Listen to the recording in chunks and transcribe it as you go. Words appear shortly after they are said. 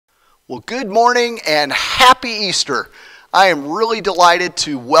Well, good morning and happy Easter. I am really delighted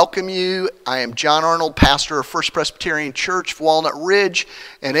to welcome you. I am John Arnold, pastor of First Presbyterian Church of Walnut Ridge,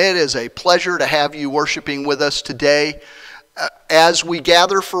 and it is a pleasure to have you worshiping with us today. As we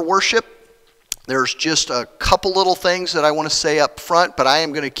gather for worship, there's just a couple little things that I want to say up front, but I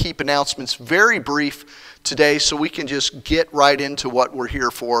am going to keep announcements very brief today so we can just get right into what we're here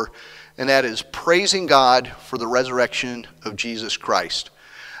for, and that is praising God for the resurrection of Jesus Christ.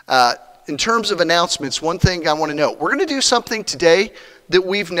 In terms of announcements, one thing I want to note, we're going to do something today that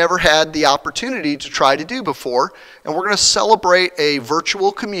we've never had the opportunity to try to do before, and we're going to celebrate a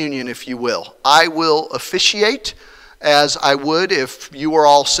virtual communion, if you will. I will officiate as I would if you were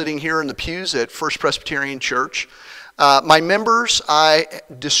all sitting here in the pews at First Presbyterian Church. My members, I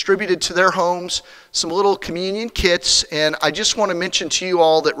distributed to their homes some little communion kits, and I just want to mention to you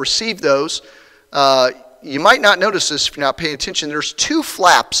all that received those, you might not notice this if you're not paying attention. There's two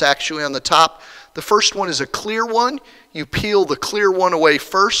flaps actually on the top. The first one is a clear one. You peel the clear one away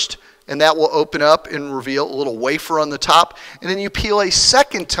first, and that will open up and reveal a little wafer on the top. And then you peel a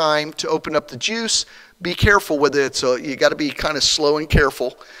second time to open up the juice. Be careful with it, so you got to be kind of slow and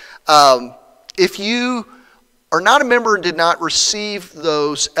careful. If you are not a member and did not receive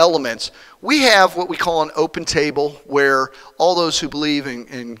those elements, we have what we call an open table where all those who believe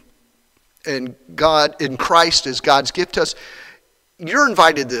in God, in Christ as God's gift to us, you're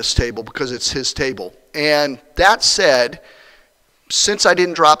invited to this table because it's His table. And that said, since I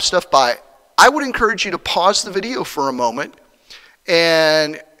didn't drop stuff by, I would encourage you to pause the video for a moment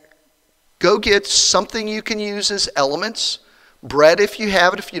and go get something you can use as elements. Bread if you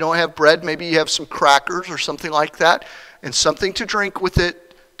have it. If you don't have bread, maybe you have some crackers or something like that, and something to drink with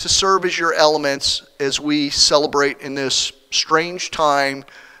it to serve as your elements as we celebrate in this strange time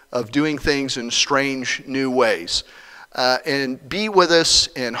of doing things in strange new ways. And be with us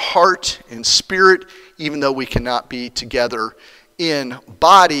in heart and spirit, even though we cannot be together in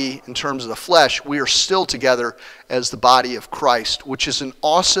body in terms of the flesh, we are still together as the body of Christ, which is an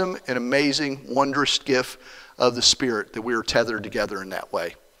awesome and amazing, wondrous gift of the Spirit that we are tethered together in that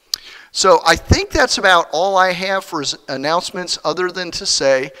way. So I think that's about all I have for announcements, other than to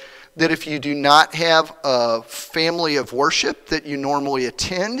say that if you do not have a family of worship that you normally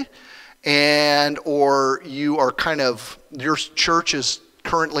attend, and or you are your church is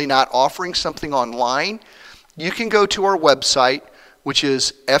currently not offering something online, you can go to our website, which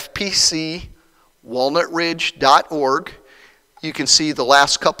is fpcwalnutridge.org. You can see the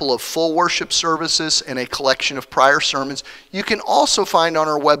last couple of full worship services and a collection of prior sermons. You can also find on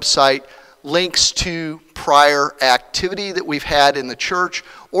our website links to prior activity that we've had in the church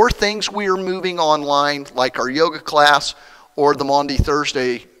or things we are moving online, like our yoga class or the Maundy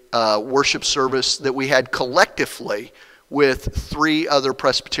Thursday worship service that we had collectively with 3 other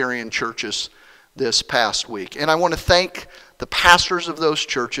Presbyterian churches this past week. And I want to thank the pastors of those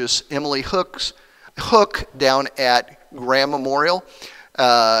churches, Emily Hook down at Graham Memorial,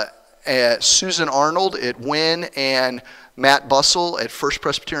 Susan Arnold at Wynn, and Matt Bussell at First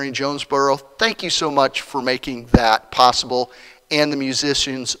Presbyterian Jonesboro. Thank you so much for making that possible, and the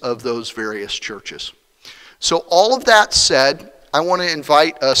musicians of those various churches. So all of that said, I want to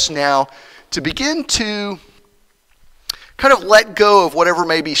invite us now to begin to kind of let go of whatever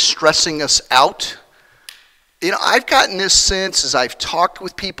may be stressing us out. You know, I've gotten this sense as I've talked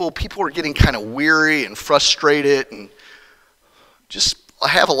with people are getting kind of weary and frustrated and just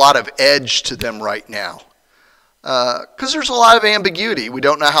have a lot of edge to them right now. Because there's a lot of ambiguity. We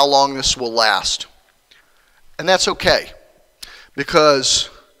don't know how long this will last. And that's okay,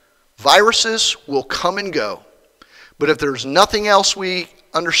 because viruses will come and go. But if there's nothing else we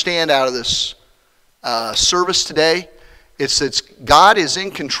understand out of this service today, it's that God is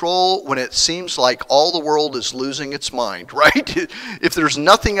in control when it seems like all the world is losing its mind, right? If there's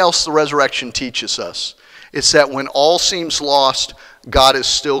nothing else the resurrection teaches us, it's that when all seems lost, God is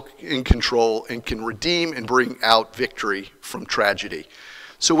still in control and can redeem and bring out victory from tragedy.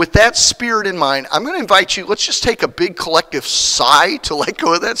 So with that spirit in mind, I'm going to invite you, let's just take a big collective sigh to let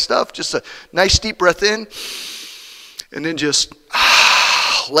go of that stuff. Just a nice deep breath in, and then just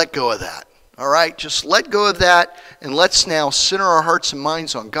let go of that. All right, just let go of that, and let's now center our hearts and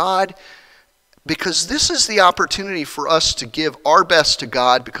minds on God, because this is the opportunity for us to give our best to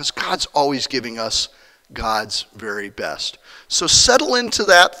God, because God's always giving us God's very best. So settle into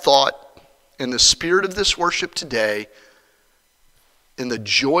that thought in the spirit of this worship today, in the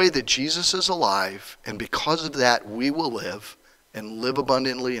joy that Jesus is alive, and because of that we will live and live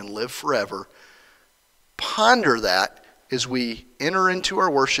abundantly and live forever. Ponder that as we enter into our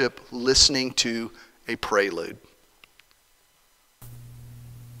worship listening to a prelude.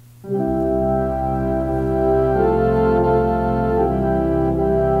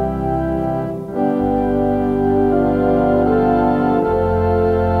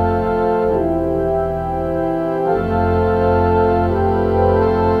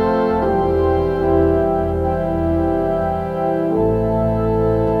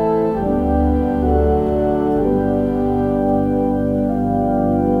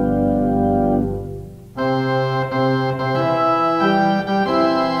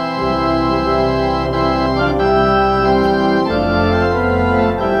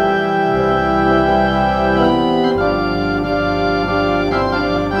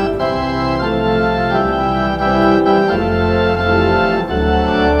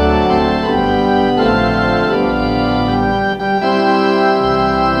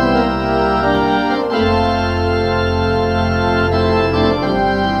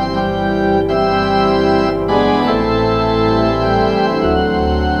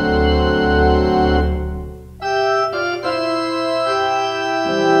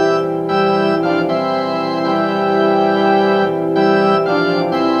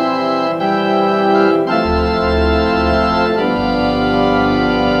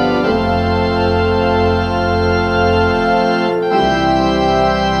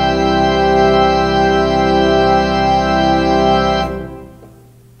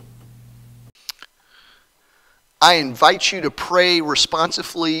 I invite you to pray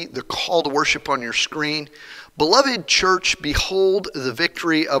responsively the call to worship on your screen. Beloved church, behold the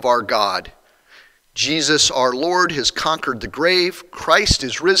victory of our God. Jesus our Lord has conquered the grave. Christ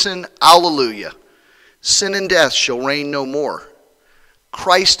is risen. Alleluia. Sin and death shall reign no more.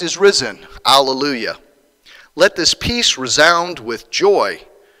 Christ is risen. Alleluia. Let this peace resound with joy.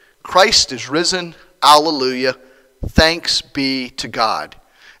 Christ is risen. Alleluia. Thanks be to God.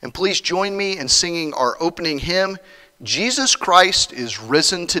 And please join me in singing our opening hymn, Jesus Christ is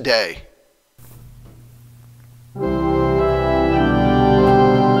Risen Today.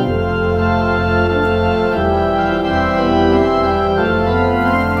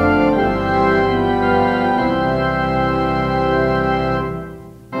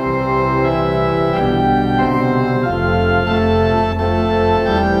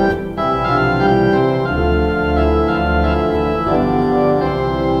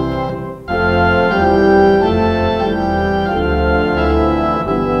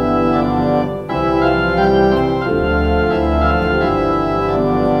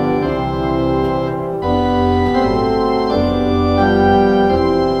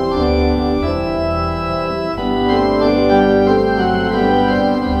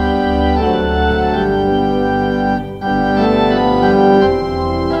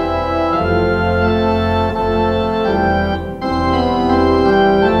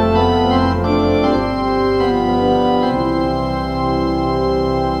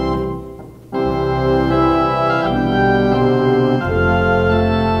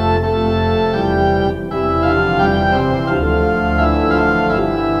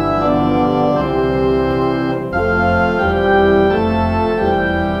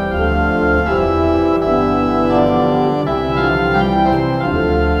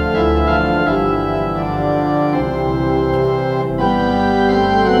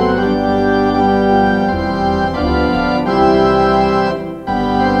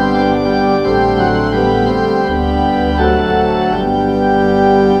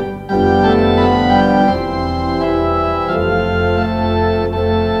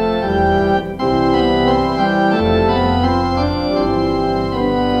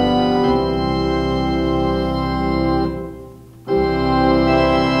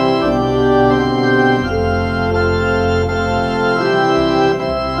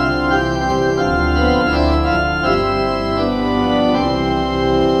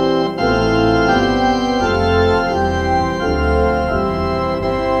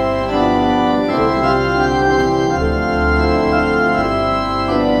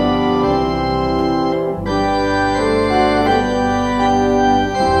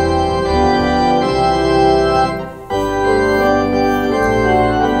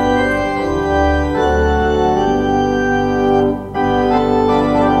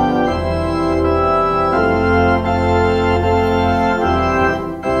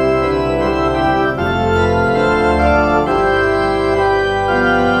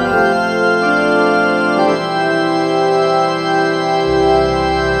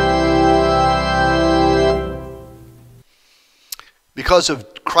 Because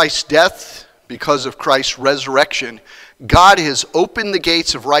of Christ's death, because of Christ's resurrection, God has opened the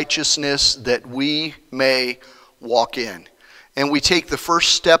gates of righteousness that we may walk in. And we take the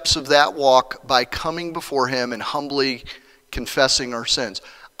first steps of that walk by coming before him and humbly confessing our sins.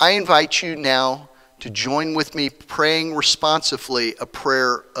 I invite you now to join with me praying responsively a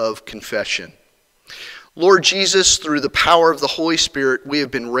prayer of confession. Lord Jesus, through the power of the Holy Spirit, we have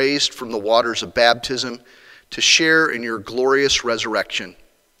been raised from the waters of baptism to share in your glorious resurrection.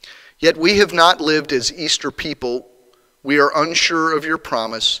 Yet we have not lived as Easter people. We are unsure of your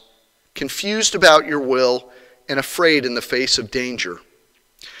promise, confused about your will, and afraid in the face of danger.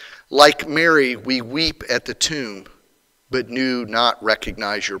 Like Mary, we weep at the tomb, but do not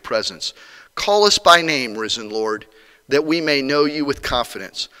recognize your presence. Call us by name, risen Lord, that we may know you with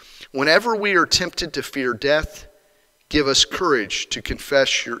confidence. Whenever we are tempted to fear death, give us courage to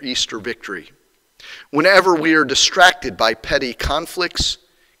confess your Easter victory. Whenever we are distracted by petty conflicts,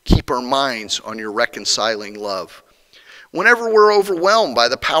 keep our minds on your reconciling love. Whenever we're overwhelmed by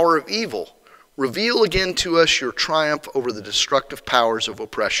the power of evil, reveal again to us your triumph over the destructive powers of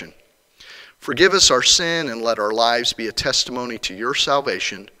oppression. Forgive us our sin and let our lives be a testimony to your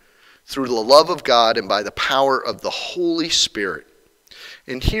salvation through the love of God and by the power of the Holy Spirit.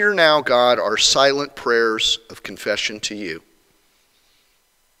 And hear now, God, our silent prayers of confession to you.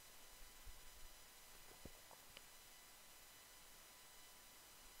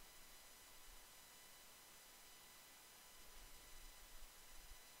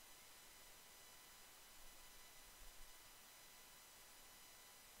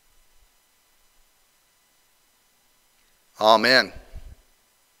 Amen.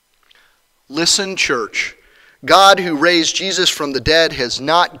 Listen, church. God, who raised Jesus from the dead, has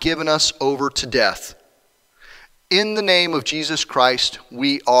not given us over to death. In the name of Jesus Christ,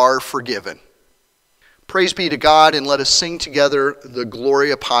 we are forgiven. Praise be to God, and let us sing together the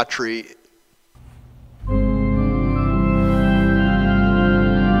Gloria Patri.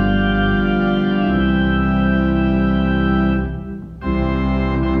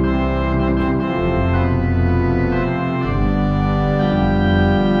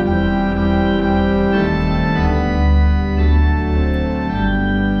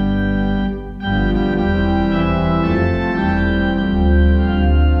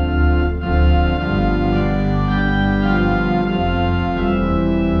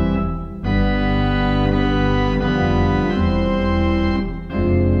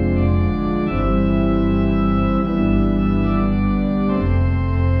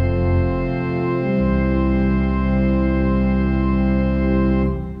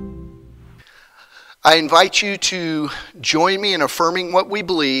 I invite you to join me in affirming what we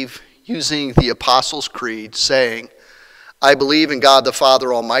believe using the Apostles' Creed, saying, I believe in God the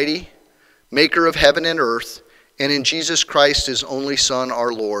Father Almighty, maker of heaven and earth, and in Jesus Christ, his only Son,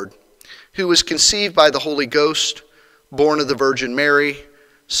 our Lord, who was conceived by the Holy Ghost, born of the Virgin Mary,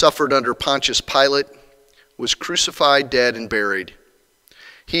 suffered under Pontius Pilate, was crucified, dead, and buried.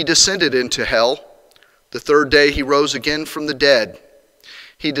 He descended into hell. The third day he rose again from the dead.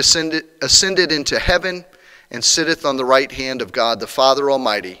 He ascended into heaven and sitteth on the right hand of God the Father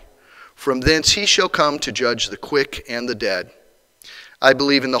Almighty. From thence he shall come to judge the quick and the dead. I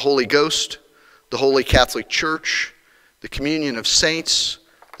believe in the Holy Ghost, the Holy Catholic Church, the communion of saints,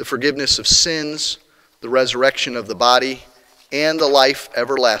 the forgiveness of sins, the resurrection of the body, and the life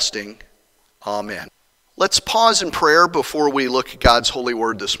everlasting. Amen. Let's pause in prayer before we look at God's holy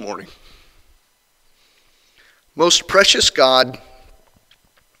word this morning. Most precious God,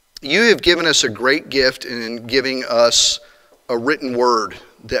 you have given us a great gift in giving us a written word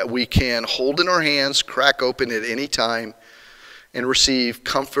that we can hold in our hands, crack open at any time, and receive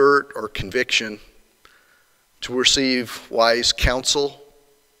comfort or conviction, to receive wise counsel,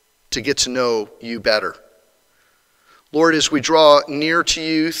 to get to know you better. Lord, as we draw near to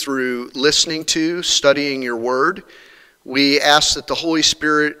you through listening to, studying your word, we ask that the Holy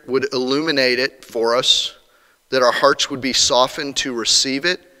Spirit would illuminate it for us, that our hearts would be softened to receive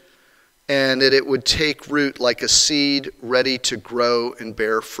it, and that it would take root like a seed ready to grow and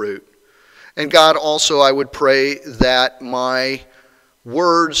bear fruit. And God, also I would pray that my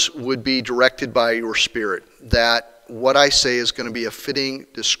words would be directed by your Spirit, that what I say is going to be a fitting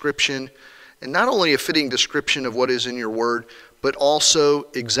description, and not only a fitting description of what is in your word, but also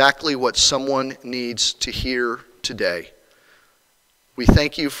exactly what someone needs to hear today. We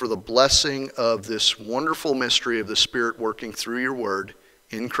thank you for the blessing of this wonderful mystery of the Spirit working through your word.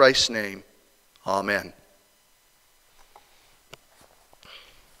 In Christ's name, amen.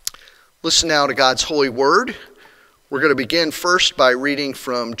 Listen now to God's holy word. We're going to begin first by reading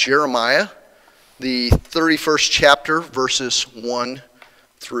from Jeremiah, the 31st chapter, verses 1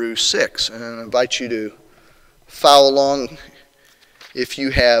 through 6. And I invite you to follow along if you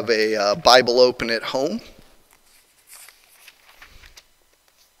have a Bible open at home.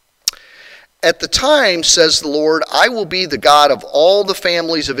 At the time, says the Lord, I will be the God of all the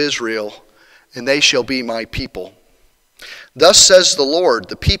families of Israel, and they shall be my people. Thus says the Lord,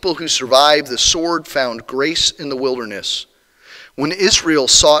 the people who survived the sword found grace in the wilderness. When Israel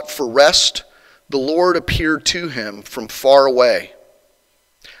sought for rest, the Lord appeared to him from far away.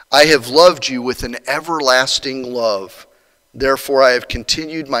 I have loved you with an everlasting love. Therefore I have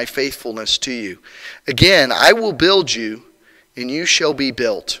continued my faithfulness to you. Again, I will build you, and you shall be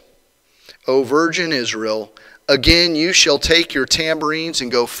built. O virgin Israel, again you shall take your tambourines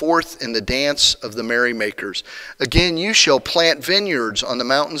and go forth in the dance of the merrymakers. Again you shall plant vineyards on the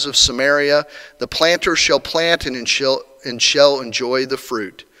mountains of Samaria. The planter shall plant and shall enjoy the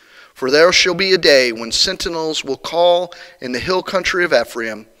fruit. For there shall be a day when sentinels will call in the hill country of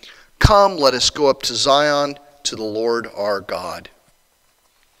Ephraim, come, let us go up to Zion, to the Lord our God.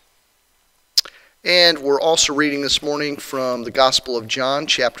 And we're also reading this morning from the Gospel of John,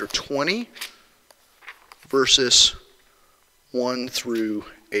 chapter 20, verses 1 through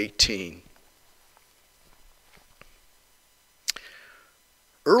 18.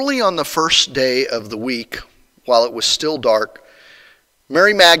 Early on the first day of the week, while it was still dark,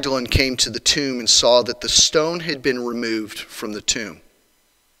 Mary Magdalene came to the tomb and saw that the stone had been removed from the tomb.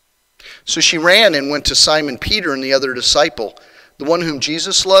 So she ran and went to Simon Peter and the other disciple, the one whom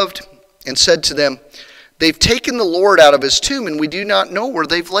Jesus loved, and said to them, they've taken the Lord out of his tomb, and we do not know where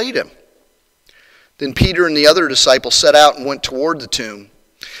they've laid him. Then Peter and the other disciple set out and went toward the tomb.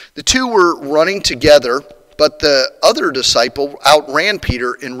 The two were running together, but the other disciple outran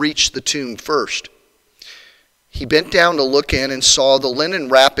Peter and reached the tomb first. He bent down to look in and saw the linen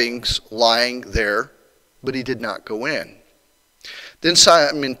wrappings lying there, but he did not go in. Then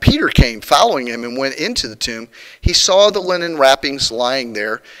Simon Peter came, following him, and went into the tomb. He saw the linen wrappings lying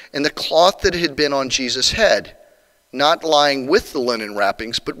there, and the cloth that had been on Jesus' head, not lying with the linen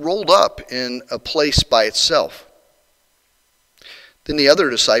wrappings, but rolled up in a place by itself. Then the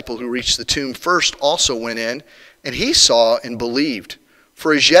other disciple who reached the tomb first also went in, and he saw and believed.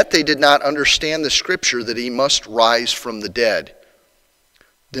 For as yet they did not understand the scripture that he must rise from the dead.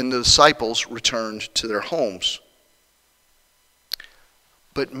 Then the disciples returned to their homes.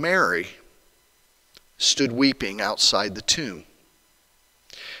 But Mary stood weeping outside the tomb.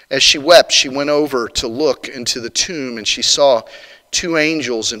 As she wept, she went over to look into the tomb, and she saw two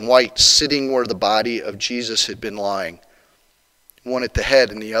angels in white sitting where the body of Jesus had been lying, one at the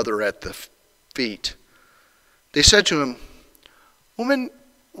head and the other at the feet. They said to him, woman,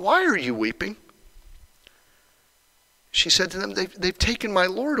 why are you weeping? She said to them, they've taken my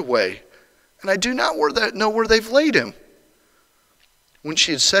Lord away, and I do not know where they've laid him. When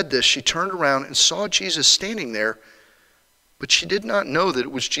she had said this, she turned around and saw Jesus standing there, but she did not know that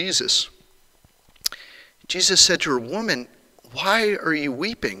it was Jesus. Jesus said to her, woman, why are you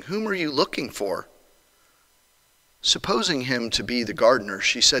weeping? Whom are you looking for? Supposing him to be the gardener,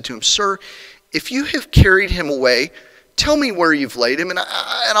 she said to him, sir, if you have carried him away, tell me where you've laid him, and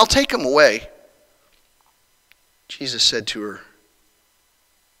I'll take him away. Jesus said to her,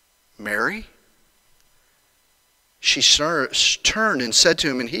 Mary? She turned and said to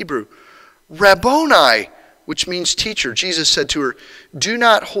him in Hebrew, Rabboni, which means teacher. Jesus said to her, do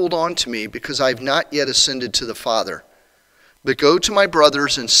not hold on to me, because I have not yet ascended to the Father. But go to my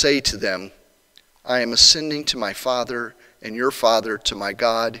brothers and say to them, I am ascending to my Father and your Father, to my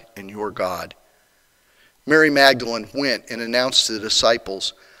God and your God. Mary Magdalene went and announced to the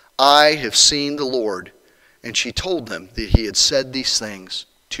disciples, I have seen the Lord. And she told them that he had said these things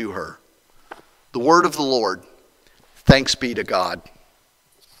to her. The word of the Lord. Thanks be to God.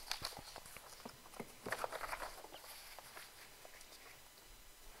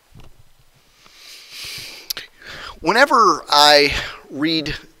 Whenever I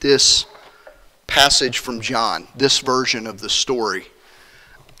read this passage from John, this version of the story,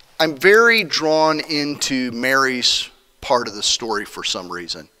 I'm very drawn into Mary's part of the story for some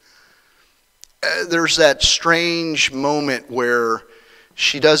reason. There's that strange moment where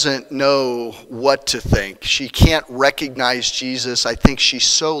she doesn't know what to think. She can't recognize Jesus. I think she's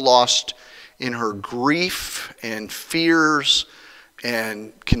so lost in her grief and fears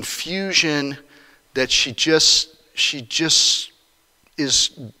and confusion that she just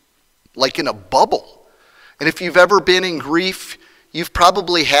is like in a bubble. And if you've ever been in grief, you've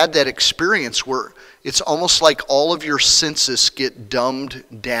probably had that experience where it's almost like all of your senses get dumbed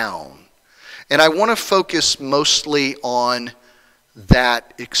down. And I want to focus mostly on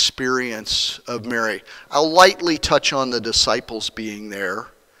that experience of Mary. I'll lightly touch on the disciples being there,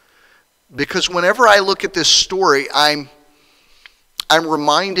 because whenever I look at this story, I'm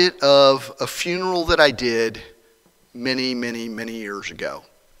reminded of a funeral that I did many years ago.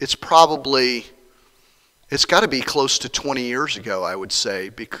 it's got to be close to 20 years ago, I would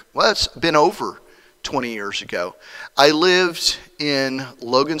say. Well, it's been over 20 years ago. I lived in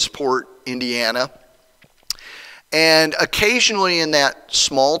Logansport, Indiana, and occasionally in that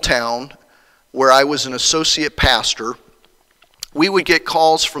small town where I was an associate pastor, we would get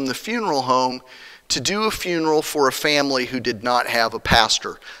calls from the funeral home to do a funeral for a family who did not have a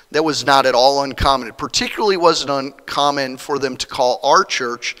pastor. That was not at all uncommon. It particularly wasn't uncommon for them to call our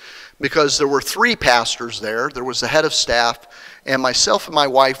church because there were 3 pastors there. There was the head of staff, and myself and my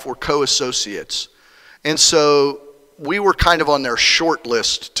wife were co-associates. And so we were kind of on their short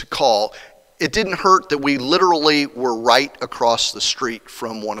list to call. It didn't hurt that we literally were right across the street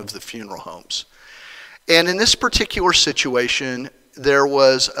from one of the funeral homes. And in this particular situation, there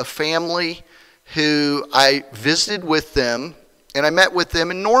was a family who I visited with them, and I met with them.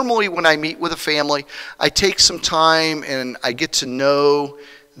 And normally when I meet with a family, I take some time and I get to know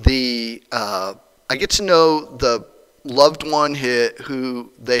the loved one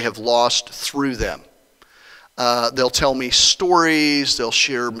who they have lost through them. They'll tell me stories, they'll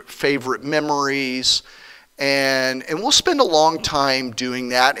share favorite memories, and we'll spend a long time doing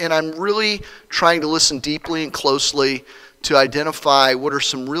that. And I'm really trying to listen deeply and closely to identify what are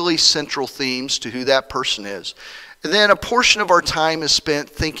some really central themes to who that person is. And then a portion of our time is spent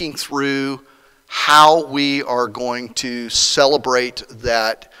thinking through how we are going to celebrate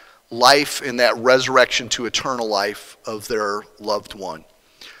that life and that resurrection to eternal life of their loved one.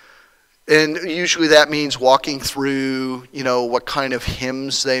 And usually that means walking through, what kind of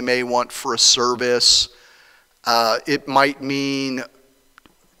hymns they may want for a service. It might mean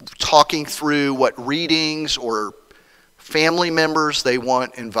talking through what readings or family members they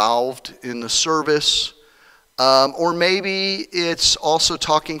want involved in the service. Or maybe it's also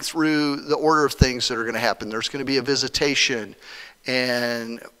talking through the order of things that are going to happen. There's going to be a visitation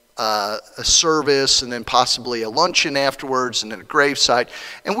and a service, and then possibly a luncheon afterwards, and then a graveside.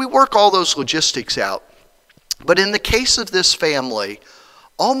 And we work all those logistics out. But in the case of this family,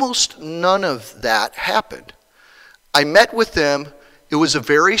 almost none of that happened. I met with them. It was a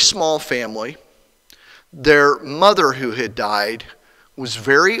very small family. Their mother, who had died, was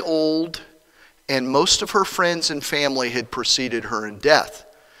very old, and most of her friends and family had preceded her in death.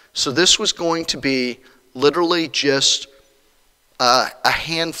 So this was going to be literally just a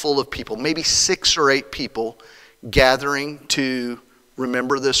handful of people, maybe 6 or 8 people, gathering to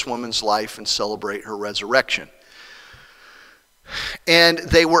remember this woman's life and celebrate her resurrection. And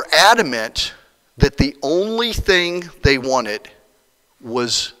they were adamant that the only thing they wanted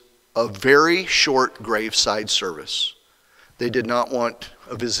was a very short graveside service. They did not want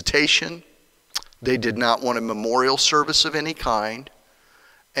a visitation. They did not want a memorial service of any kind.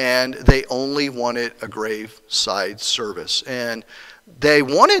 And they only wanted a graveside service. And they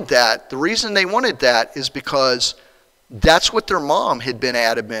wanted that. The reason they wanted that is because that's what their mom had been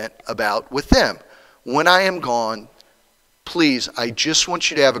adamant about with them. When I am gone, please, I just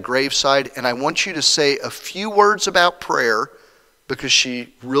want you to have a graveside, and I want you to say a few words about prayer, because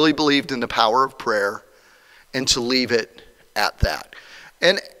she really believed in the power of prayer, and to leave it at that.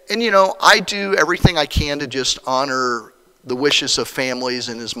 And I do everything I can to just honor the wishes of families,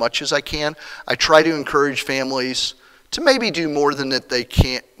 and as much as I can, I try to encourage families to maybe do more than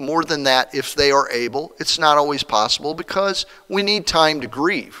that if they are able. It's not always possible because we need time to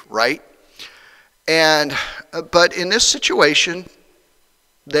grieve, right? But in this situation,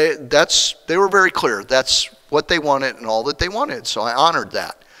 they were very clear. That's what they wanted and all that they wanted. So I honored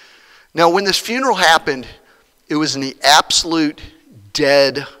that. Now, when this funeral happened, it was in the absolute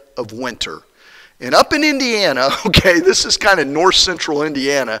dead of winter. And up in Indiana, okay, this is kind of north central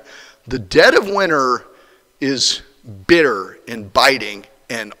Indiana, the dead of winter is bitter and biting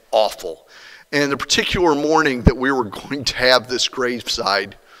and awful. And the particular morning that we were going to have this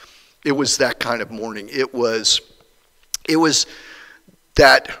graveside, it was that kind of morning. It was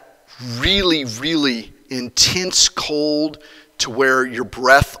that really, really intense cold to where your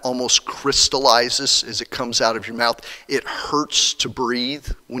breath almost crystallizes as it comes out of your mouth. It hurts to breathe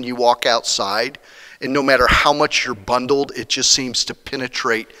when you walk outside. And no matter how much you're bundled, it just seems to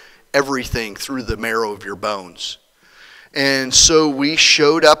penetrate everything through the marrow of your bones. And so we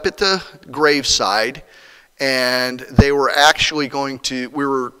showed up at the graveside, and we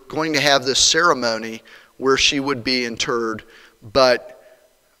were going to have this ceremony where she would be interred, but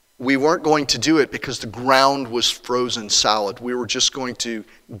we weren't going to do it because the ground was frozen solid. We were just going to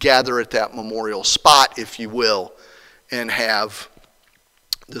gather at that memorial spot, if you will, and have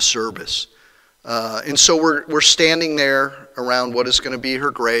the service. And so we're standing there around what is going to be her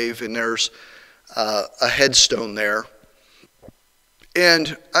grave, and there's a headstone there.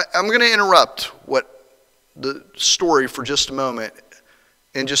 And I'm going to interrupt the story for just a moment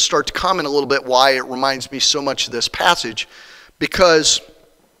and just start to comment a little bit why it reminds me so much of this passage. Because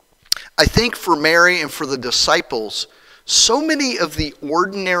I think for Mary and for the disciples, so many of the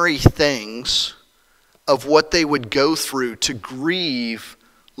ordinary things of what they would go through to grieve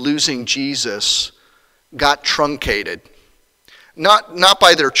losing Jesus got truncated. Not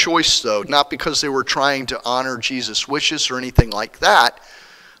by their choice, though, not because they were trying to honor Jesus' wishes or anything like that,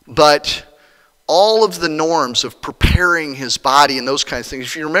 but all of the norms of preparing his body and those kinds of things.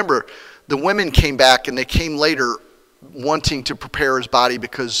 If you remember, the women came back and they came later wanting to prepare his body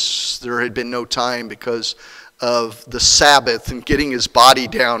because there had been no time because of the Sabbath and getting his body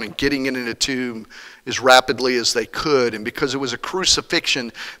down and getting it in a tomb as rapidly as they could. And because it was a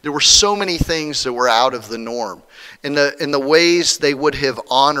crucifixion, there were so many things that were out of the norm. In the ways they would have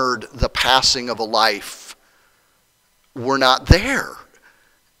honored the passing of a life were not there.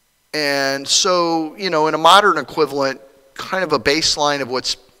 And so, in a modern equivalent, kind of a baseline of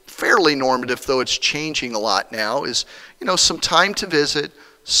what's fairly normative, though it's changing a lot now, is, some time to visit,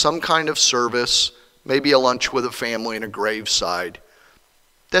 some kind of service, maybe a lunch with a family and a graveside.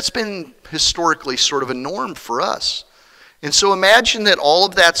 That's been historically sort of a norm for us. And so imagine that all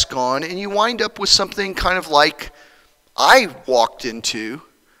of that's gone and you wind up with something kind of like I walked into,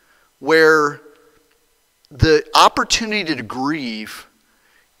 where the opportunity to grieve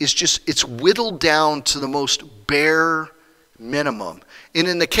is it's whittled down to the most bare minimum. And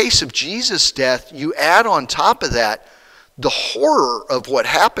in the case of Jesus' death, you add on top of that the horror of what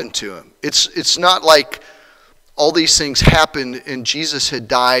happened to him. It's not like all these things happened and Jesus had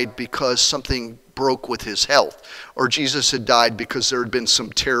died because something broke with his health, or Jesus had died because there had been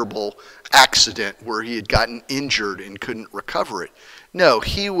some terrible accident where he had gotten injured and couldn't recover it. No,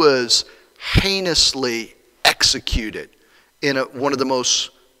 he was heinously executed in one of the most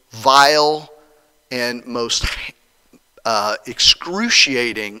vile and most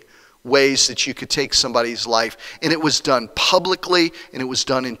excruciating ways that you could take somebody's life. And it was done publicly, and it was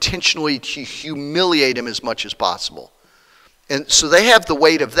done intentionally to humiliate him as much as possible. And so they have the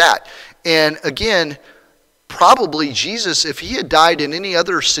weight of that. And again, probably Jesus, if he had died in any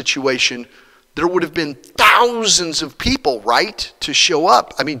other situation, there would have been thousands of people, right, to show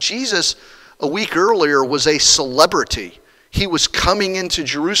up. I mean, Jesus, a week earlier, was a celebrity. He was coming into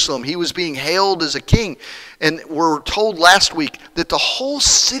Jerusalem. He was being hailed as a king. And we're told last week that the whole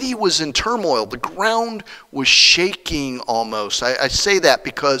city was in turmoil. The ground was shaking almost. I say that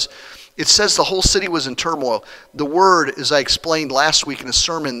because it says the whole city was in turmoil. The word, as I explained last week in a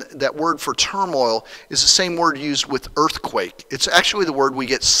sermon, that word for turmoil is the same word used with earthquake. It's actually the word we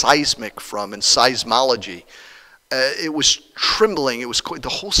get seismic from in seismology. It was trembling. The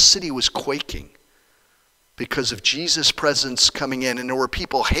whole city was quaking because of Jesus' presence coming in. And there were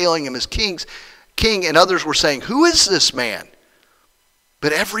people hailing him as king, and others were saying, "Who is this man?"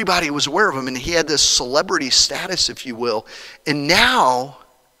 But everybody was aware of him, and he had this celebrity status, if you will. And now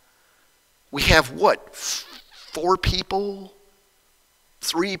we have what? 4 people?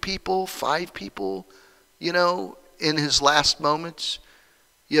 3 people? 5 people? In his last moments.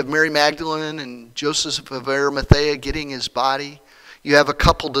 You have Mary Magdalene and Joseph of Arimathea getting his body. You have a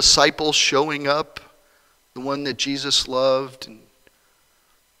couple disciples showing up. The one that Jesus loved, and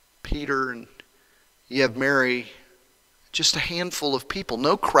Peter, and you have Mary. Just a handful of people.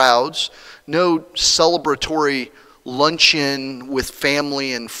 No crowds. No celebratory luncheon with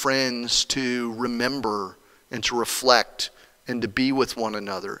family and friends to remember and to reflect and to be with one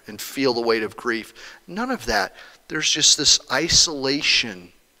another and feel the weight of grief. None of that. There's just this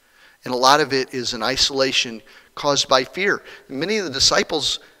isolation. And a lot of it is an isolation caused by fear. And many of the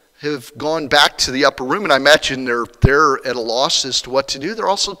disciples have gone back to the upper room, and I imagine they're at a loss as to what to do. They're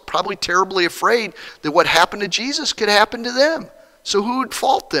also probably terribly afraid that what happened to Jesus could happen to them. So who would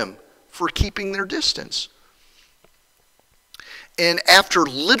fault them for keeping their distance? And after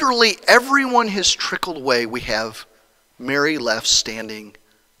literally everyone has trickled away, we have Mary left standing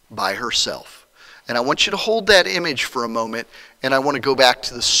by herself. And I want you to hold that image for a moment, and I want to go back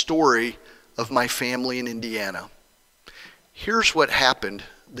to the story of my family in Indiana. Here's what happened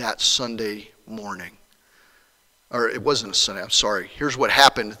that Sunday morning. Or it wasn't a Sunday, I'm sorry. Here's what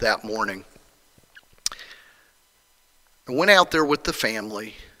happened that morning. I went out there with the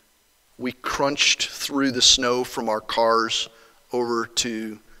family. We crunched through the snow from our cars over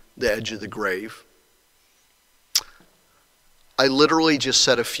to the edge of the grave. I literally just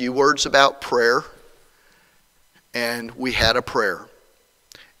said a few words about prayer, and we had a prayer.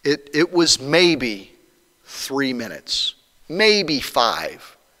 It was maybe 3 minutes, maybe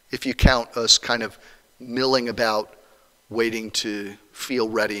 5, if you count us kind of milling about waiting to feel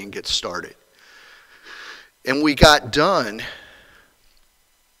ready and get started. And we got done,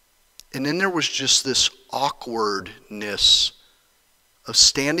 and then there was just this awkwardness of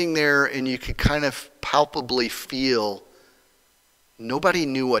standing there, and you could kind of palpably feel nobody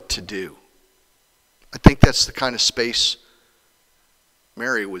knew what to do. I think that's the kind of space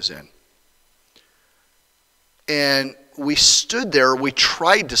Mary was in. And we stood there, we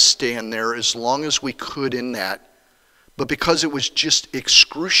tried to stand there as long as we could in that, but because it was just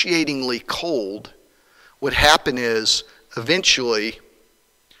excruciatingly cold, what happened is eventually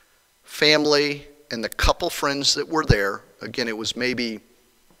family and the couple friends that were there, again it was maybe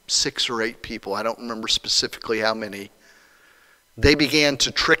 6 or 8 people, I don't remember specifically how many, they began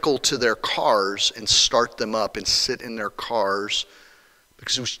to trickle to their cars and start them up and sit in their cars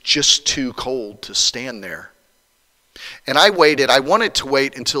because it was just too cold to stand there. And I wanted to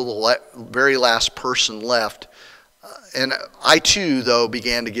wait until the very last person left. And I too, though,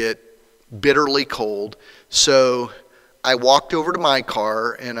 began to get bitterly cold. So I walked over to my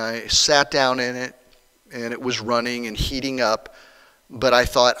car and I sat down in it, and it was running and heating up. But I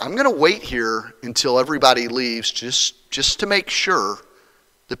thought, I'm going to wait here until everybody leaves just to make sure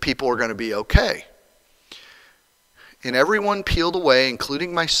that people are going to be okay. And everyone peeled away,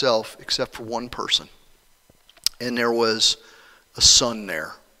 including myself, except for one person. And there was a son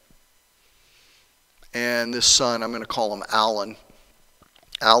there. And this son, I'm going to call him Alan.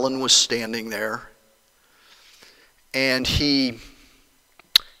 Alan was standing there. And he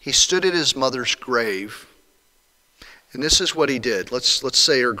stood at his mother's grave. And this is what he did. Let's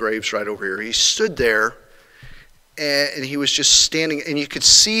say her grave's right over here. He stood there, and he was just standing, and you could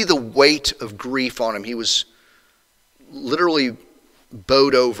see the weight of grief on him. He was literally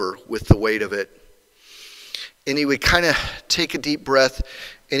bowed over with the weight of it. And he would kind of take a deep breath,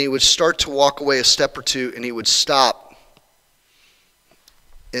 and he would start to walk away a step or two, and he would stop,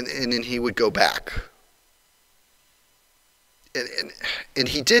 and then he would go back. And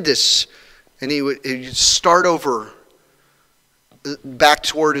he did this, and he'd start over back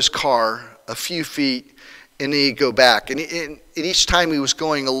toward his car a few feet, and then he'd go back. And each time he was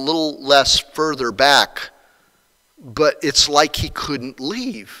going a little less further back, but it's like he couldn't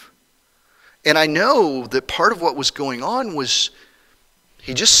leave. And I know that part of what was going on was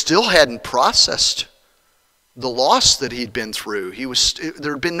he just still hadn't processed the loss that he'd been through.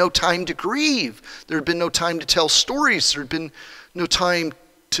 There had been no time to grieve. There had been no time to tell stories. There had been no time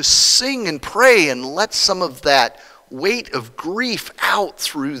to sing and pray and let some of that weight of grief out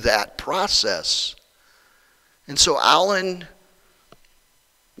through that process. And so Alan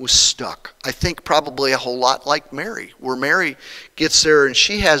was stuck. I think probably a whole lot like Mary, where Mary gets there and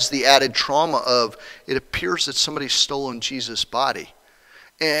she has the added trauma of it appears that somebody's stolen Jesus' body.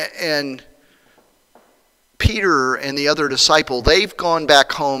 And Peter and the other disciple, they've gone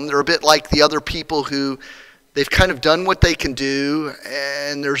back home. They're a bit like the other people who they've kind of done what they can do,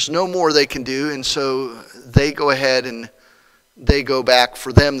 and there's no more they can do, and so they go ahead and they go back,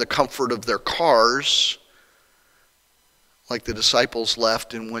 for them, the comfort of their cars, like the disciples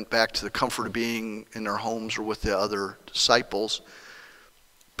left and went back to the comfort of being in their homes or with the other disciples.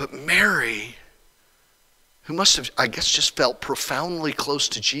 But Mary, who must have, I guess, just felt profoundly close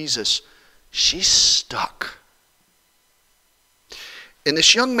to Jesus, she's stuck. And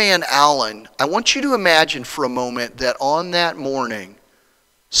this young man, Alan, I want you to imagine for a moment that on that morning,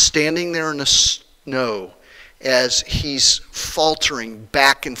 standing there in the snow, as he's faltering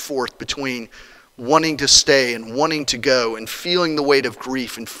back and forth between wanting to stay and wanting to go and feeling the weight of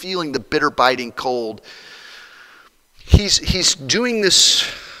grief and feeling the bitter biting cold, he's doing this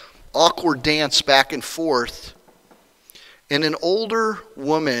awkward dance back and forth, and an older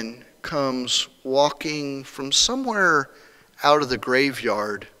woman comes walking from somewhere out of the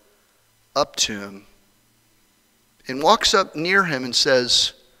graveyard up to him and walks up near him and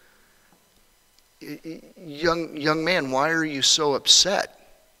says, young man, why are you so upset?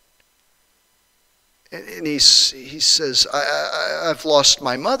 And he says, I've lost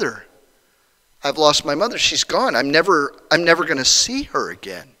my mother. I've lost my mother. She's gone. I'm never going to see her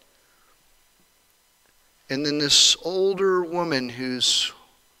again. And then this older woman who's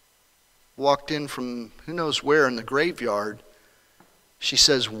walked in from who knows where in the graveyard, she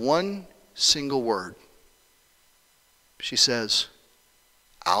says one single word. She says,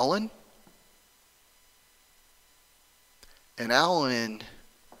 Alan? And Alan,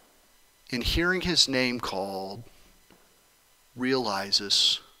 in hearing his name called,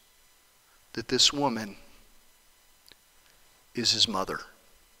 realizes that this woman is his mother.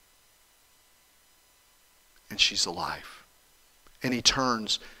 And she's alive. And he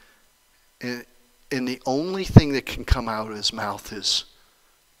turns, and And the only thing that can come out of his mouth is,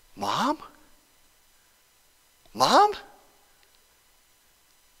 Mom? Mom?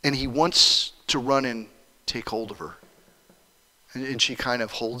 And he wants to run and take hold of her. And she kind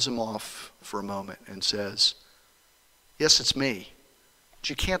of holds him off for a moment and says, yes, it's me. But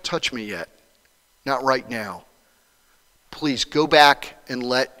you can't touch me yet. Not right now. Please go back and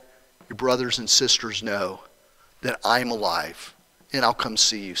let your brothers and sisters know that I'm alive. And I'll come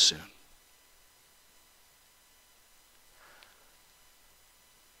see you soon.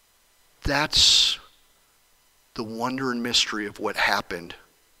 That's the wonder and mystery of what happened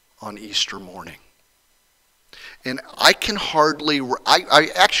on Easter morning. And I can hardly,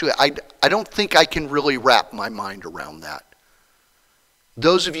 I don't think I can really wrap my mind around that.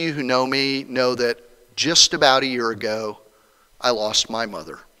 Those of you who know me know that just about a year ago, I lost my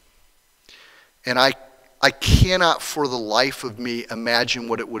mother. And I cannot for the life of me imagine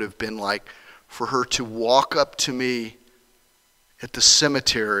what it would have been like for her to walk up to me at the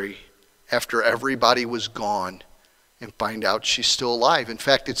cemetery after everybody was gone and find out she's still alive. In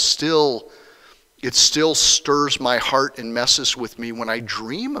fact, it still stirs my heart and messes with me when I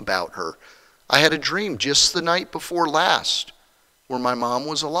dream about her. I had a dream just the night before last where my mom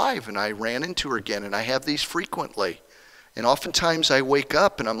was alive and I ran into her again, and I have these frequently. And oftentimes I wake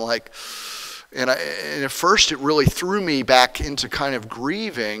up and I'm like, and at first it really threw me back into kind of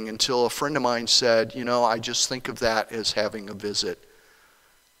grieving until a friend of mine said, I just think of that as having a visit.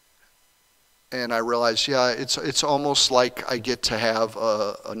 And I realized, it's almost like I get to have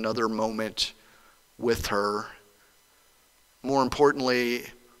another moment with her. More importantly,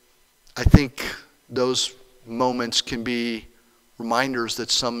 I think those moments can be reminders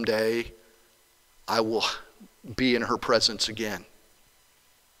that someday I will be in her presence again.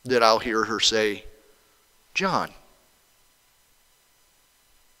 That I'll hear her say, John.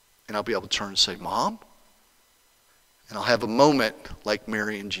 And I'll be able to turn and say, Mom? And I'll have a moment like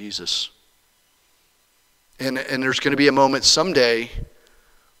Mary and Jesus. And there's going to be a moment someday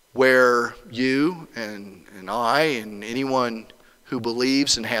where you and I and anyone who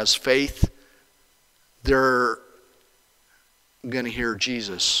believes and has faith, they're going to hear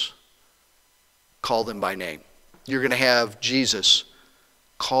Jesus call them by name. You're going to have Jesus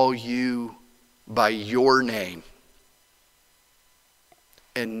call you by your name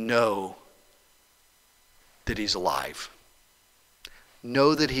and know that he's alive.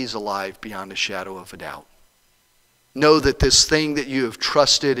 Know that he's alive beyond a shadow of a doubt. Know that this thing that you have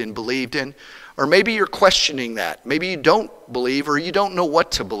trusted and believed in, or maybe you're questioning that. Maybe you don't believe or you don't know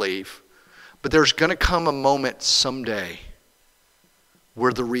what to believe. But there's going to come a moment someday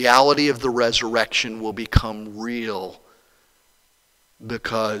where the reality of the resurrection will become real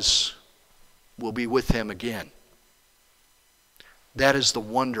because we'll be with him again. That is the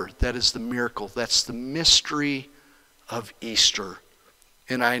wonder. That is the miracle. That's the mystery of Easter.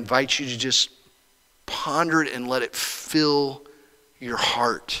 And I invite you to just ponder it and let it fill your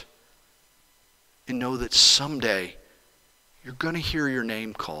heart. And know that someday you're going to hear your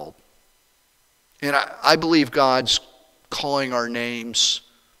name called. And I believe God's calling our names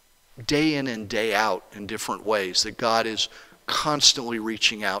day in and day out in different ways. That God is constantly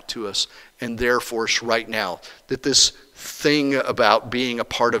reaching out to us and there for us right now. That this thing about being a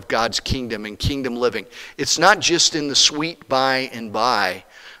part of God's kingdom and kingdom living, it's not just in the sweet by and by,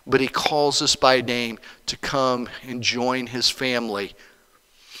 but he calls us by name to come and join his family.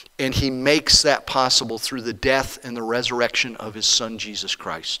 And he makes that possible through the death and the resurrection of his Son, Jesus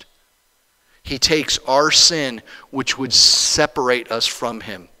Christ. He takes our sin, which would separate us from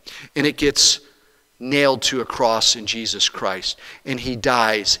him, and it gets nailed to a cross in Jesus Christ. And he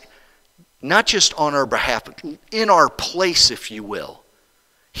dies, not just on our behalf, but in our place, if you will.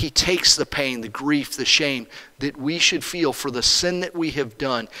 He takes the pain, the grief, the shame that we should feel for the sin that we have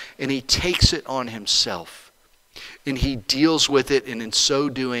done, and he takes it on himself. And he deals with it, and in so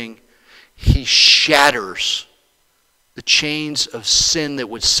doing, he shatters the chains of sin that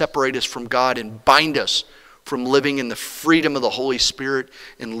would separate us from God and bind us from living in the freedom of the Holy Spirit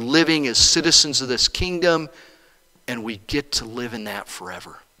and living as citizens of this kingdom, and we get to live in that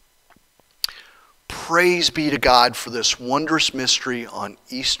forever. Praise be to God for this wondrous mystery on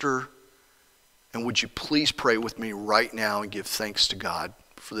Easter. And would you please pray with me right now and give thanks to God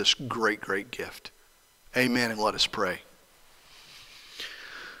for this great, great gift. Amen, and let us pray.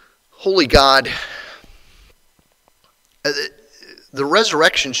 Holy God, the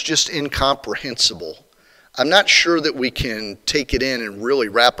resurrection is just incomprehensible. I'm not sure that we can take it in and really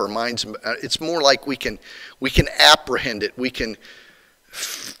wrap our minds. It's more like we can apprehend it. We can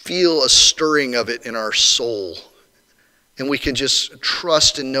feel a stirring of it in our soul. and we can just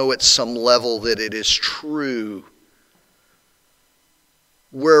trust and know at some level that it is true.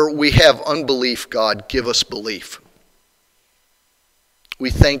 Where we have unbelief, God, give us belief. We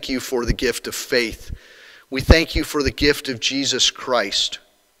thank you for the gift of faith. We thank you for the gift of Jesus Christ,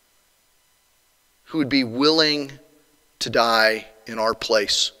 who would be willing to die in our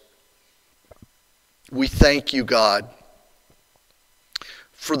place. We thank you, God,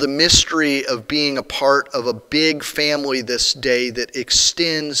 for the mystery of being a part of a big family this day that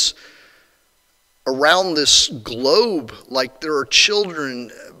extends around this globe, like there are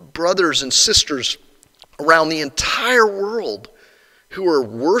children, brothers and sisters around the entire world who are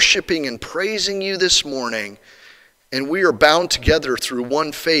worshiping and praising you this morning. And we are bound together through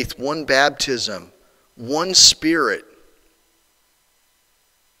one faith, one baptism, one Spirit.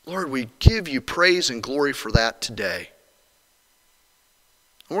 Lord, we give you praise and glory for that today.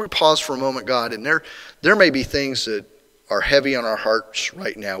 I'm going to pause for a moment, God, and there may be things that are heavy on our hearts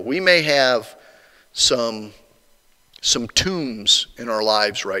right now. We may have some tombs in our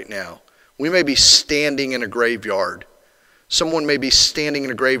lives right now. We may be standing in a graveyard. Someone may be standing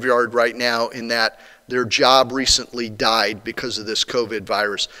in a graveyard right now in that their job recently died because of this COVID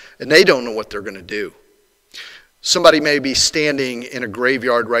virus, and they don't know what they're going to do. Somebody may be standing in a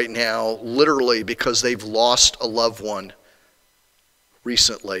graveyard right now, literally because they've lost a loved one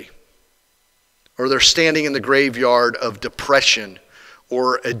recently. Or they're standing in the graveyard of depression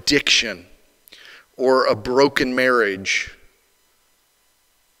or addiction or a broken marriage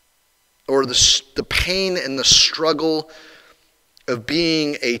or the pain and the struggle of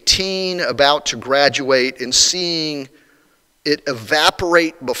being a teen about to graduate and seeing it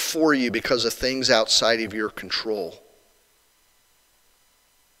evaporate before you because of things outside of your control.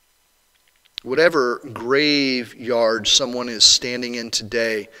 Whatever graveyard someone is standing in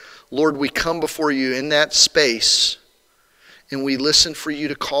today, Lord, we come before you in that space and we listen for you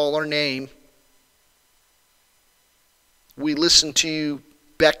to call our name. We listen to you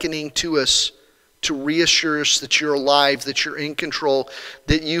beckoning to us to reassure us that you're alive, that you're in control,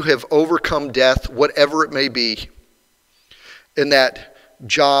 that you have overcome death, whatever it may be, and that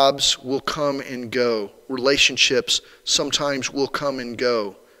jobs will come and go. Relationships sometimes will come and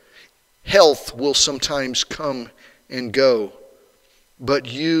go. Health will sometimes come and go. But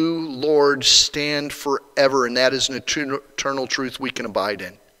you, Lord, stand forever, and that is an eternal truth we can abide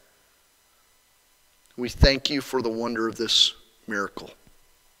in. We thank you for the wonder of this miracle.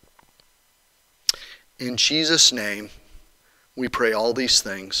 In Jesus' name, we pray all these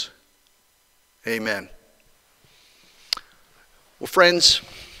things. Amen. Well, friends,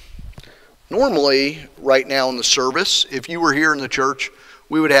 normally right now in the service, if you were here in the church,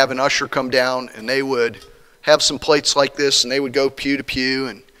 we would have an usher come down and they would have some plates like this and they would go pew to pew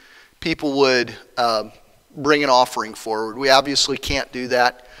and people would bring an offering forward. We obviously can't do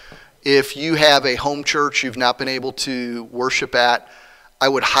that. If you have a home church you've not been able to worship at, I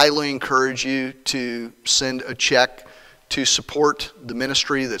would highly encourage you to send a check to support the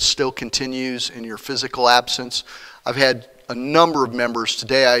ministry that still continues in your physical absence. I've had a number of members.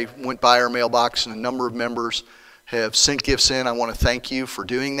 Today I went by our mailbox and a number of members have sent gifts in. I want to thank you for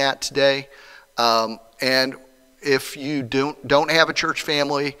doing that today. And if you don't have a church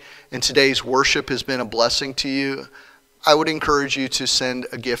family and today's worship has been a blessing to you, I would encourage you to send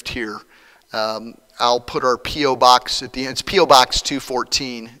a gift here. I'll put our P.O. Box at the end. It's P.O. Box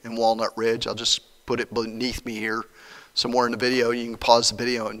 214 in Walnut Ridge. I'll just put it beneath me here somewhere in the video. You can pause the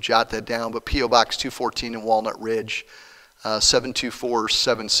video and jot that down. But P.O. Box 214 in Walnut Ridge,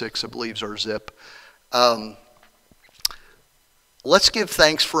 72476, I believe is our zip. Let's give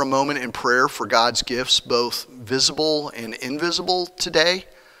thanks for a moment in prayer for God's gifts, both visible and invisible today,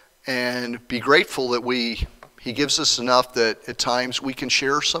 and be grateful that He gives us enough that at times we can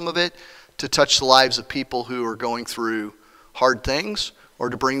share some of it to touch the lives of people who are going through hard things or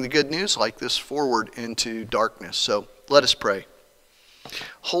to bring the good news like this forward into darkness. So let us pray.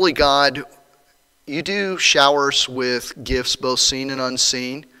 Holy God, you do shower us with gifts both seen and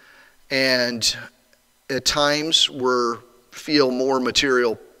unseen, and at times we feel more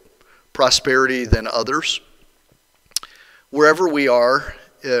material prosperity than others. Wherever we are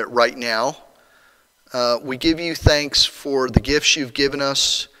right now, we give you thanks for the gifts you've given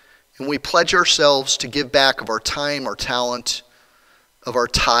us, and we pledge ourselves to give back of our time, our talent, of our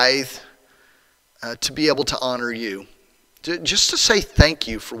tithe, to be able to honor you. Just to say thank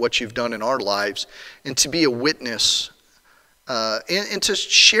you for what you've done in our lives, and to be a witness, and to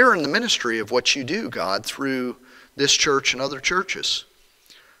share in the ministry of what you do, God, through this church and other churches.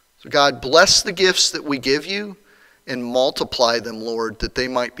 So God, bless the gifts that we give you, and multiply them, Lord, that they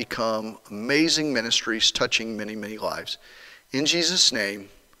might become amazing ministries touching many, many lives. In Jesus' name,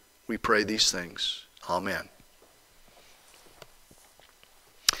 we pray these things. Amen.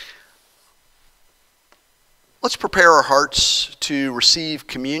 Let's prepare our hearts to receive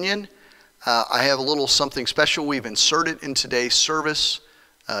communion. I have a little something special we've inserted in today's service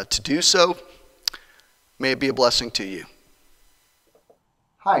to do so. May it be a blessing to you.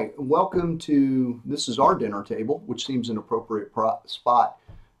 Hi, welcome to, this is our dinner table, which seems an appropriate spot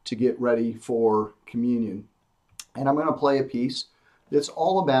to get ready for communion. And I'm going to play a piece that's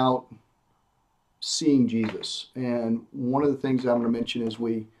all about seeing Jesus. And one of the things I'm going to mention as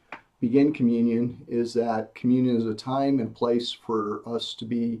we begin communion is that communion is a time and place for us to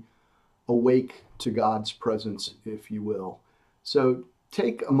be awake to God's presence, if you will. So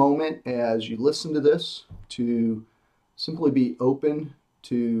take a moment as you listen to this to simply be open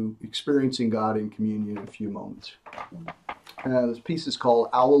to experiencing God in communion in a few moments. This piece is called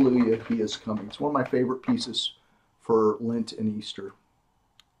Alleluia, He is Coming. It's one of my favorite pieces for Lent and Easter.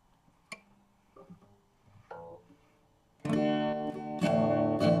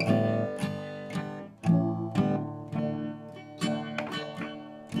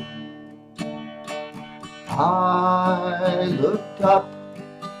 I looked up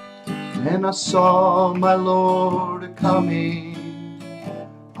and I saw my Lord a-coming.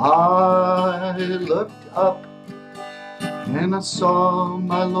 I looked up and I saw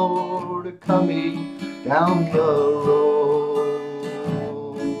my Lord a-coming down the road.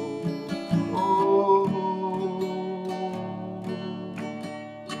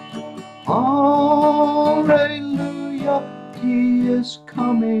 Oh, hallelujah, He is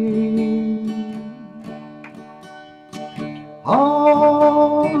coming.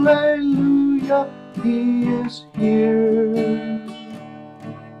 Hallelujah, He is here.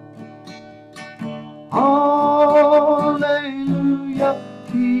 Hallelujah,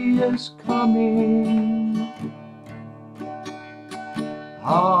 He is coming.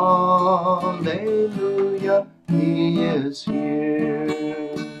 Hallelujah, He is here.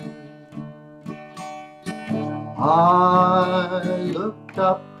 I looked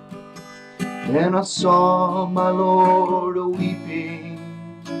up and I saw my Lord a-weeping.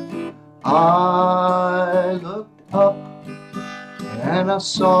 I looked up and I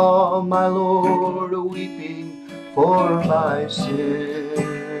saw my Lord a-weeping for my sins.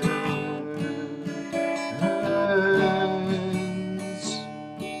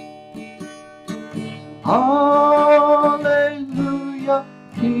 Hallelujah,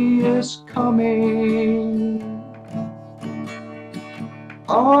 He is coming.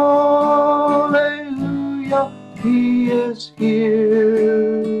 Hallelujah, He is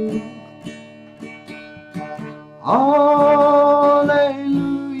here.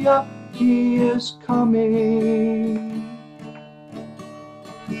 Hallelujah, He is coming.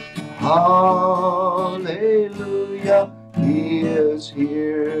 Hallelujah, He is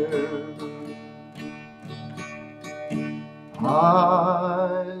here.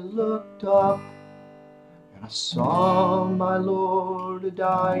 I looked up and I saw my Lord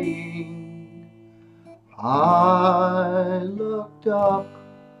a-dying. I looked up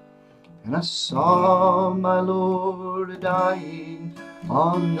and I saw my Lord a-dying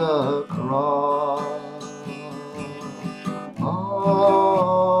on the cross.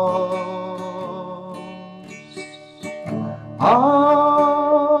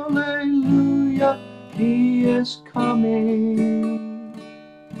 Hallelujah, He is coming.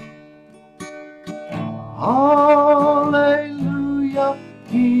 Hallelujah,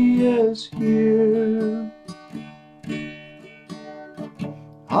 He is here.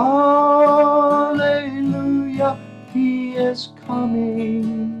 Hallelujah, He is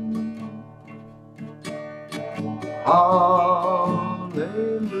coming. Hallelujah,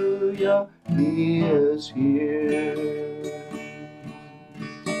 He is here.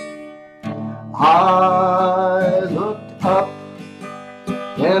 I looked up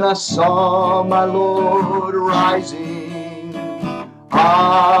and I saw my Lord rising.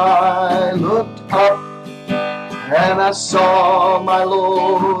 I looked up and I saw my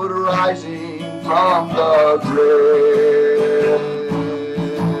Lord rising from the grave.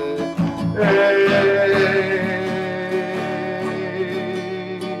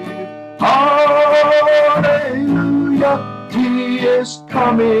 Hallelujah, He is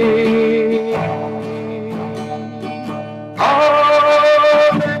coming.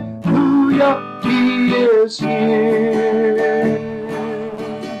 Hallelujah, He is here.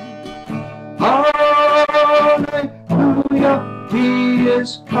 Hallelujah, He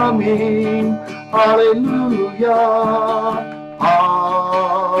is coming. Hallelujah,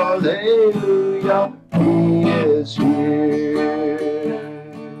 hallelujah, He is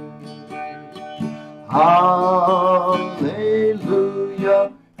Hallelujah,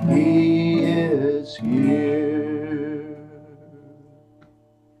 He is here.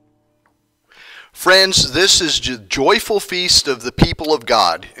 Friends, this is the joyful feast of the people of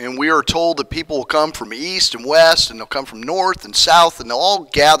God, and we are told that people will come from east and west, and they'll come from north and south, and they'll all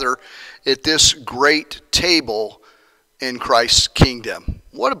gather at this great table in Christ's kingdom.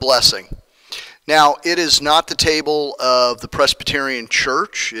 What a blessing. Now, it is not the table of the Presbyterian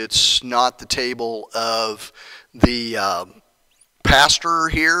Church. It's not the table of the pastor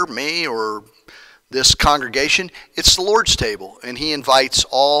here, me, or this congregation. It's the Lord's table, and He invites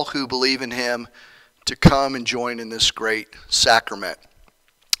all who believe in Him to come and join in this great sacrament.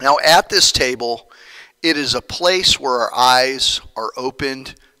 Now, at this table, it is a place where our eyes are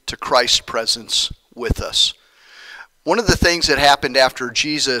opened to Christ's presence with us. One of the things that happened after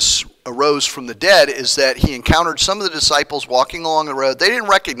Jesus arose from the dead is that He encountered some of the disciples walking along the road. They didn't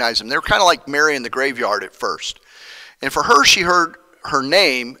recognize Him. They were kind of like Mary in the graveyard at first. And for her, she heard her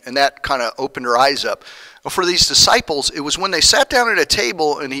name, and that kind of opened her eyes up. But for these disciples, it was when they sat down at a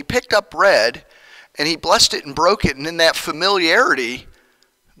table and He picked up bread and He blessed it and broke it, and in that familiarity,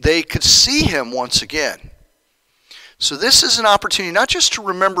 they could see Him once again. So this is an opportunity not just to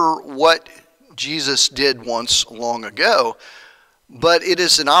remember what Jesus did once long ago, but it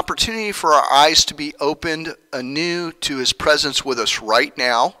is an opportunity for our eyes to be opened anew to His presence with us right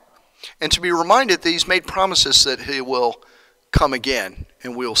now, and to be reminded that He's made promises that He will come again,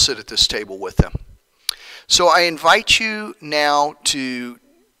 and we will sit at this table with Him. So I invite you now to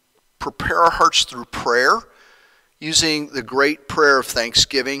prepare our hearts through prayer, using the great prayer of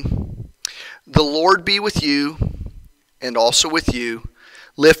thanksgiving. The Lord be with you, and also with you.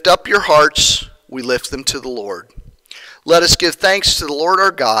 Lift up your hearts, we lift them to the Lord. Let us give thanks to the Lord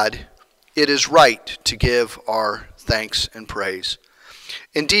our God. It is right to give our thanks and praise.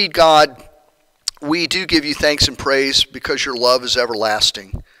 Indeed, God, we do give you thanks and praise because your love is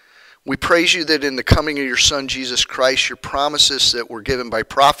everlasting. We praise you that in the coming of your Son, Jesus Christ, your promises that were given by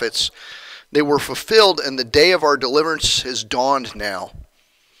prophets, they were fulfilled, and the day of our deliverance has dawned now.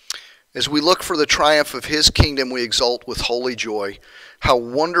 As we look for the triumph of His kingdom, we exult with holy joy. How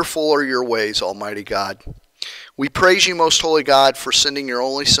wonderful are your ways, Almighty God. We praise you, most holy God, for sending your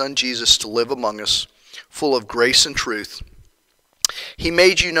only Son, Jesus, to live among us, full of grace and truth. He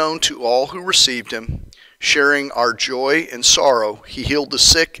made you known to all who received Him. Sharing our joy and sorrow, He healed the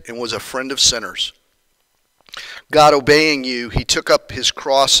sick and was a friend of sinners. God, obeying you, He took up His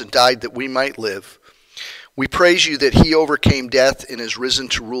cross and died that we might live. We praise you that He overcame death and is risen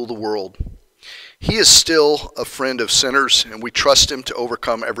to rule the world. He is still a friend of sinners, and we trust Him to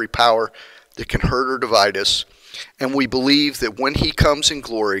overcome every power that can hurt or divide us. And we believe that when He comes in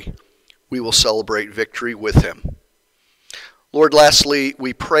glory, we will celebrate victory with Him. Lord, lastly,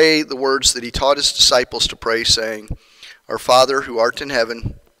 we pray the words that He taught His disciples to pray, saying, Our Father, who art in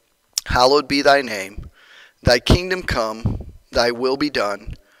heaven, hallowed be thy name. Thy kingdom come, thy will be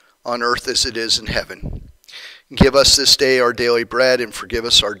done, on earth as it is in heaven. Give us this day our daily bread, and forgive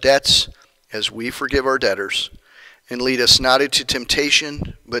us our debts, as we forgive our debtors. And lead us not into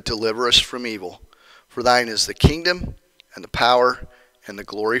temptation, but deliver us from evil. For thine is the kingdom, and the power, and the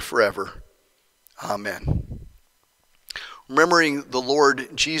glory forever. Amen. Remembering the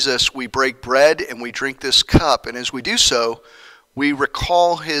Lord Jesus, we break bread and we drink this cup. And as we do so, we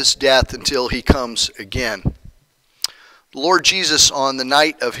recall His death until He comes again. The Lord Jesus, on the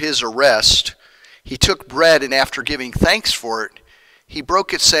night of His arrest, He took bread, and after giving thanks for it, He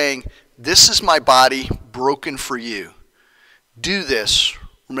broke it, saying, This is my body broken for you. Do this,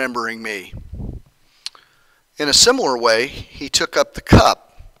 remembering me. In a similar way, He took up the cup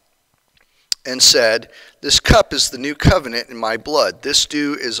and said, This cup is the new covenant in my blood. This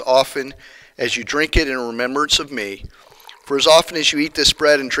do as often as you drink it in remembrance of me. For as often as you eat this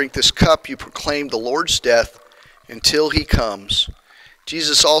bread and drink this cup, you proclaim the Lord's death until He comes.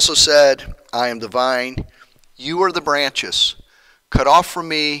 Jesus also said, I am the vine, you are the branches. Cut off from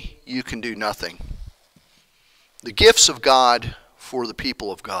me, you can do nothing. The gifts of God for the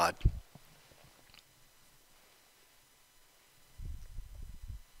people of God.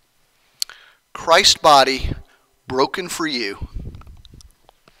 Christ's body broken for you.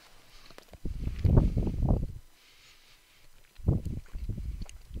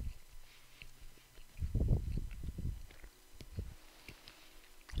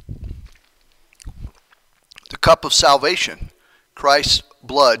 The cup of salvation, Christ's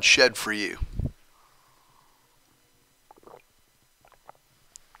blood shed for you.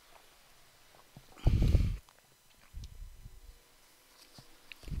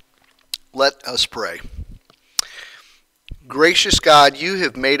 Let us pray. Gracious God, you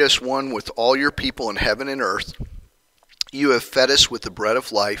have made us one with all your people in heaven and earth. You have fed us with the bread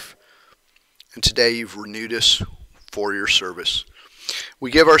of life, and today you've renewed us for your service.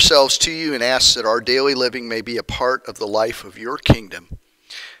 We give ourselves to you and ask that our daily living may be a part of the life of your kingdom.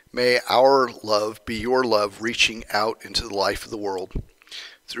 May our love be your love reaching out into the life of the world.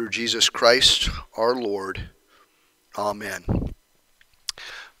 Through Jesus Christ, our Lord. Amen.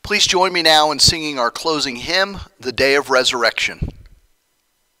 Please join me now in singing our closing hymn, The Day of Resurrection.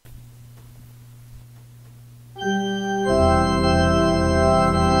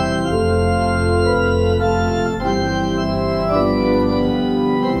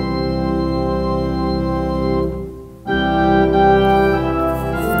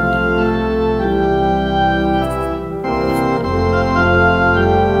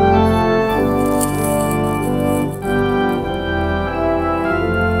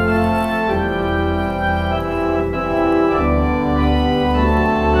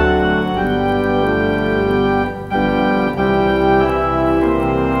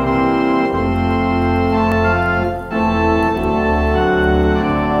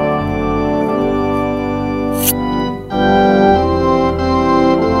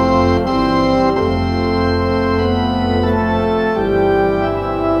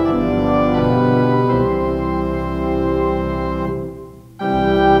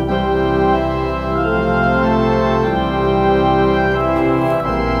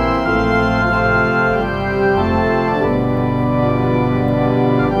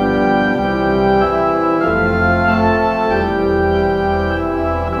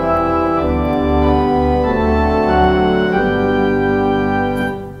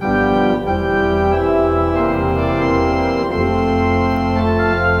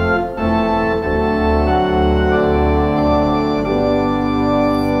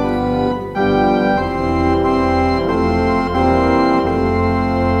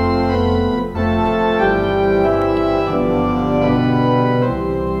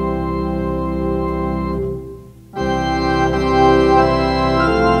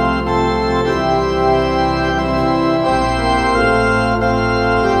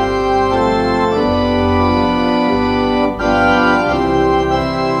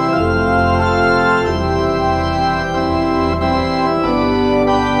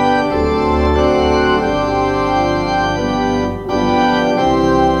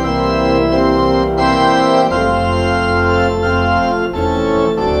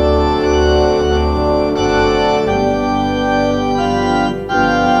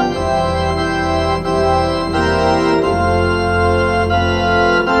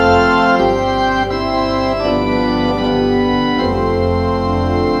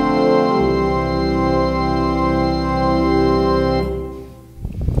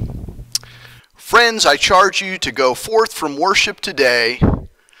 Friends, I charge you to go forth from worship today,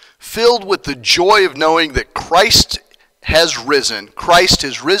 filled with the joy of knowing that Christ has risen. Christ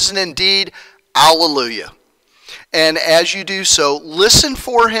has risen indeed. Alleluia. And as you do so, listen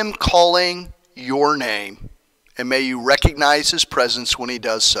for him calling your name, and may you recognize his presence when he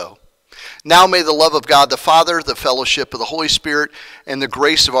does so. Now may the love of God the Father, the fellowship of the Holy Spirit, and the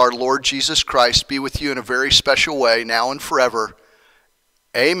grace of our Lord Jesus Christ be with you in a very special way, now and forever.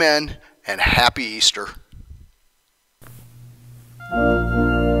 Amen. And happy Easter.